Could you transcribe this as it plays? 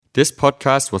This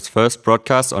podcast was first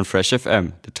broadcast on Fresh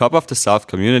FM, the top of the South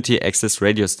community access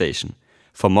radio station.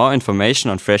 For more information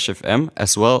on Fresh FM,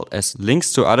 as well as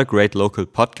links to other great local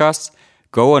podcasts,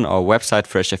 go on our website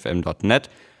freshfm.net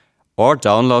or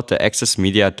download the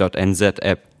accessmedia.nz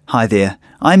app. Hi there,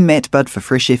 I'm Matt Budd for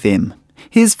Fresh FM.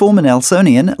 Here's former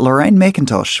Nelsonian Lorraine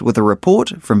MacIntosh with a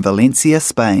report from Valencia,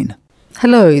 Spain.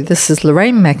 Hello, this is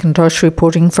Lorraine MacIntosh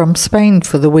reporting from Spain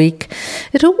for the week.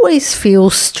 It always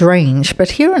feels strange,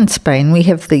 but here in Spain we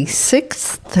have the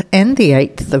 6th and the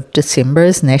 8th of December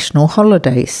as national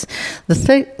holidays. The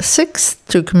 6th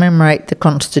to commemorate the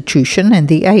Constitution and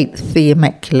the 8th the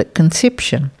Immaculate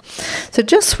Conception. So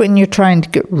just when you're trying to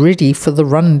get ready for the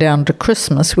run down to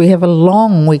Christmas, we have a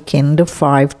long weekend of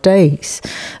 5 days.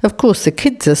 Of course, the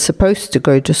kids are supposed to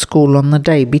go to school on the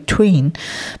day between,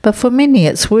 but for many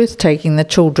it's worth taking the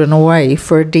children away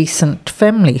for a decent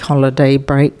family holiday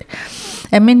break.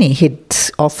 And many head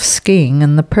off skiing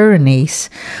in the Pyrenees.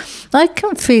 I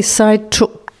confess I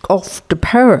took off to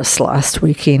Paris last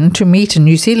weekend to meet a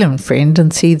New Zealand friend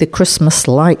and see the Christmas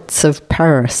lights of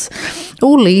Paris.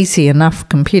 All easy enough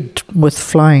compared with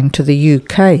flying to the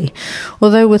UK.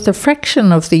 Although with a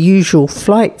fraction of the usual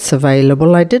flights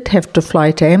available, I did have to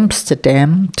fly to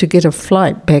Amsterdam to get a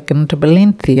flight back into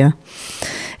Valencia.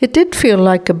 It did feel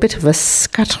like a bit of a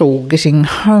scuttle getting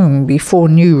home before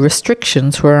new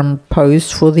restrictions were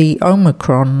imposed for the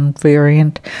Omicron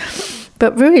variant.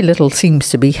 But very little seems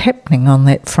to be happening on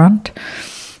that front.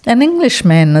 An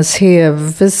Englishman is here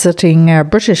visiting our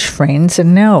British friends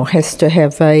and now has to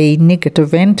have a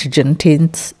negative antigen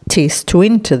test to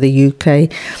enter the UK,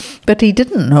 but he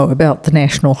didn't know about the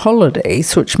national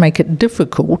holidays, which make it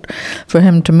difficult for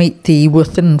him to meet the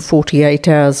within 48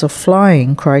 hours of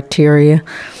flying criteria.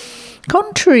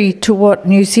 Contrary to what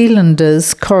New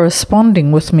Zealanders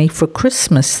corresponding with me for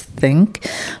Christmas think,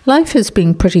 life has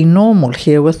been pretty normal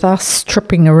here with us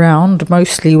tripping around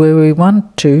mostly where we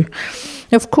want to.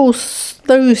 Of course,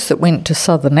 those that went to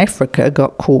Southern Africa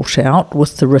got caught out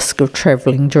with the risk of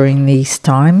travelling during these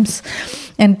times,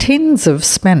 and tens of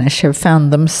Spanish have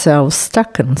found themselves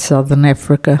stuck in Southern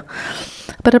Africa.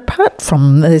 But apart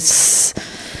from this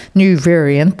new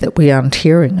variant that we aren't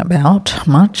hearing about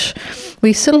much,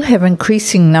 we still have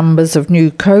increasing numbers of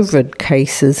new COVID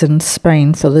cases in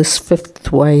Spain for this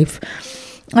fifth wave.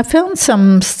 I found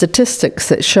some statistics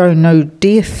that show no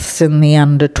deaths in the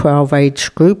under 12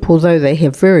 age group, although they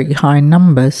have very high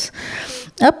numbers.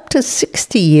 Up to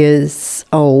 60 years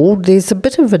old, there's a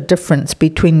bit of a difference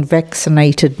between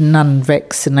vaccinated and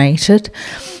unvaccinated,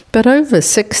 but over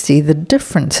 60, the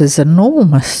difference is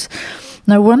enormous.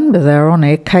 No wonder they're on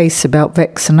our case about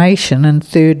vaccination and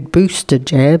third booster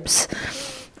jabs.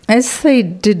 As they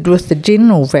did with the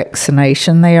general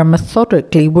vaccination, they are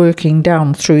methodically working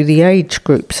down through the age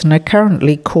groups and are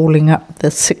currently calling up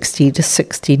the 60 to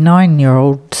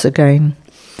 69-year-olds again.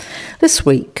 This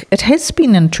week, it has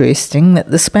been interesting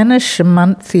that the Spanish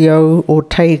Amancio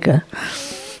Ortega,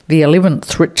 the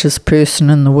 11th richest person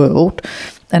in the world,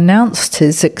 announced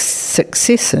his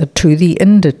successor to the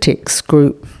Inditex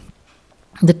group,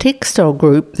 the textile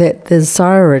group that the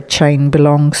Zara chain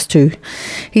belongs to.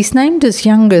 He's named his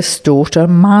youngest daughter,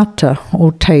 Marta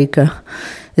Ortega,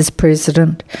 as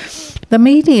president. The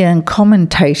media and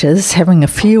commentators having a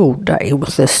field day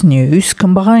with this news,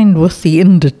 combined with the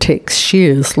Inditex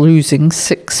shares losing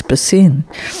 6%.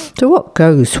 So what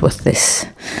goes with this?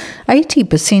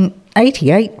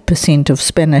 88% of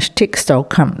Spanish textile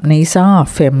companies are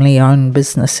family-owned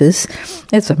businesses,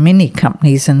 as are many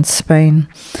companies in Spain.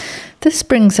 This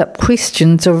brings up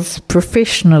questions of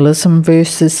professionalism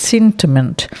versus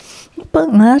sentiment.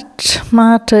 But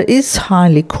Marta is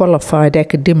highly qualified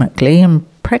academically and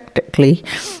practically,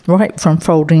 right from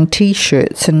folding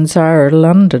T-shirts in Zara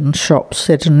London shops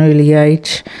at an early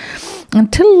age.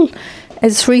 Until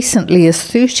as recently as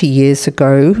 30 years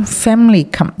ago, family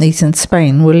companies in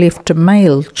Spain were left to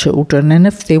male children, and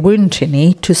if there weren't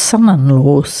any, to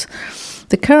son-in-laws.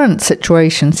 The current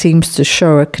situation seems to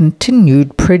show a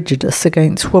continued prejudice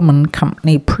against women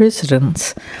company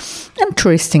presidents.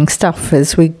 Interesting stuff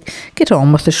as we get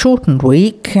on with the shortened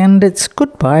week, and it's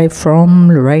goodbye from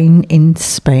Lorraine in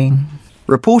Spain.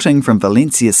 Reporting from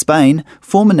Valencia, Spain,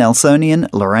 former Nelsonian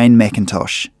Lorraine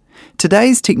MacIntosh.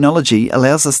 Today's technology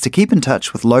allows us to keep in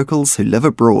touch with locals who live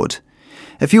abroad.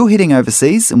 If you're heading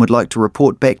overseas and would like to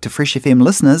report back to Fresh FM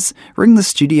listeners, ring the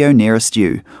studio nearest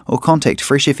you or contact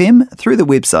Fresh FM through the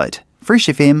website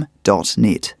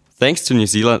freshfm.net. Thanks to New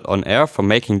Zealand On Air for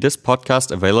making this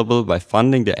podcast available by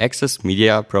funding the Access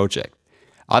Media project.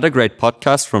 Other great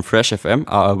podcasts from Fresh FM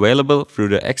are available through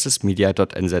the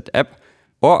accessmedia.nz app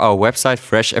or our website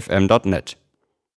freshfm.net.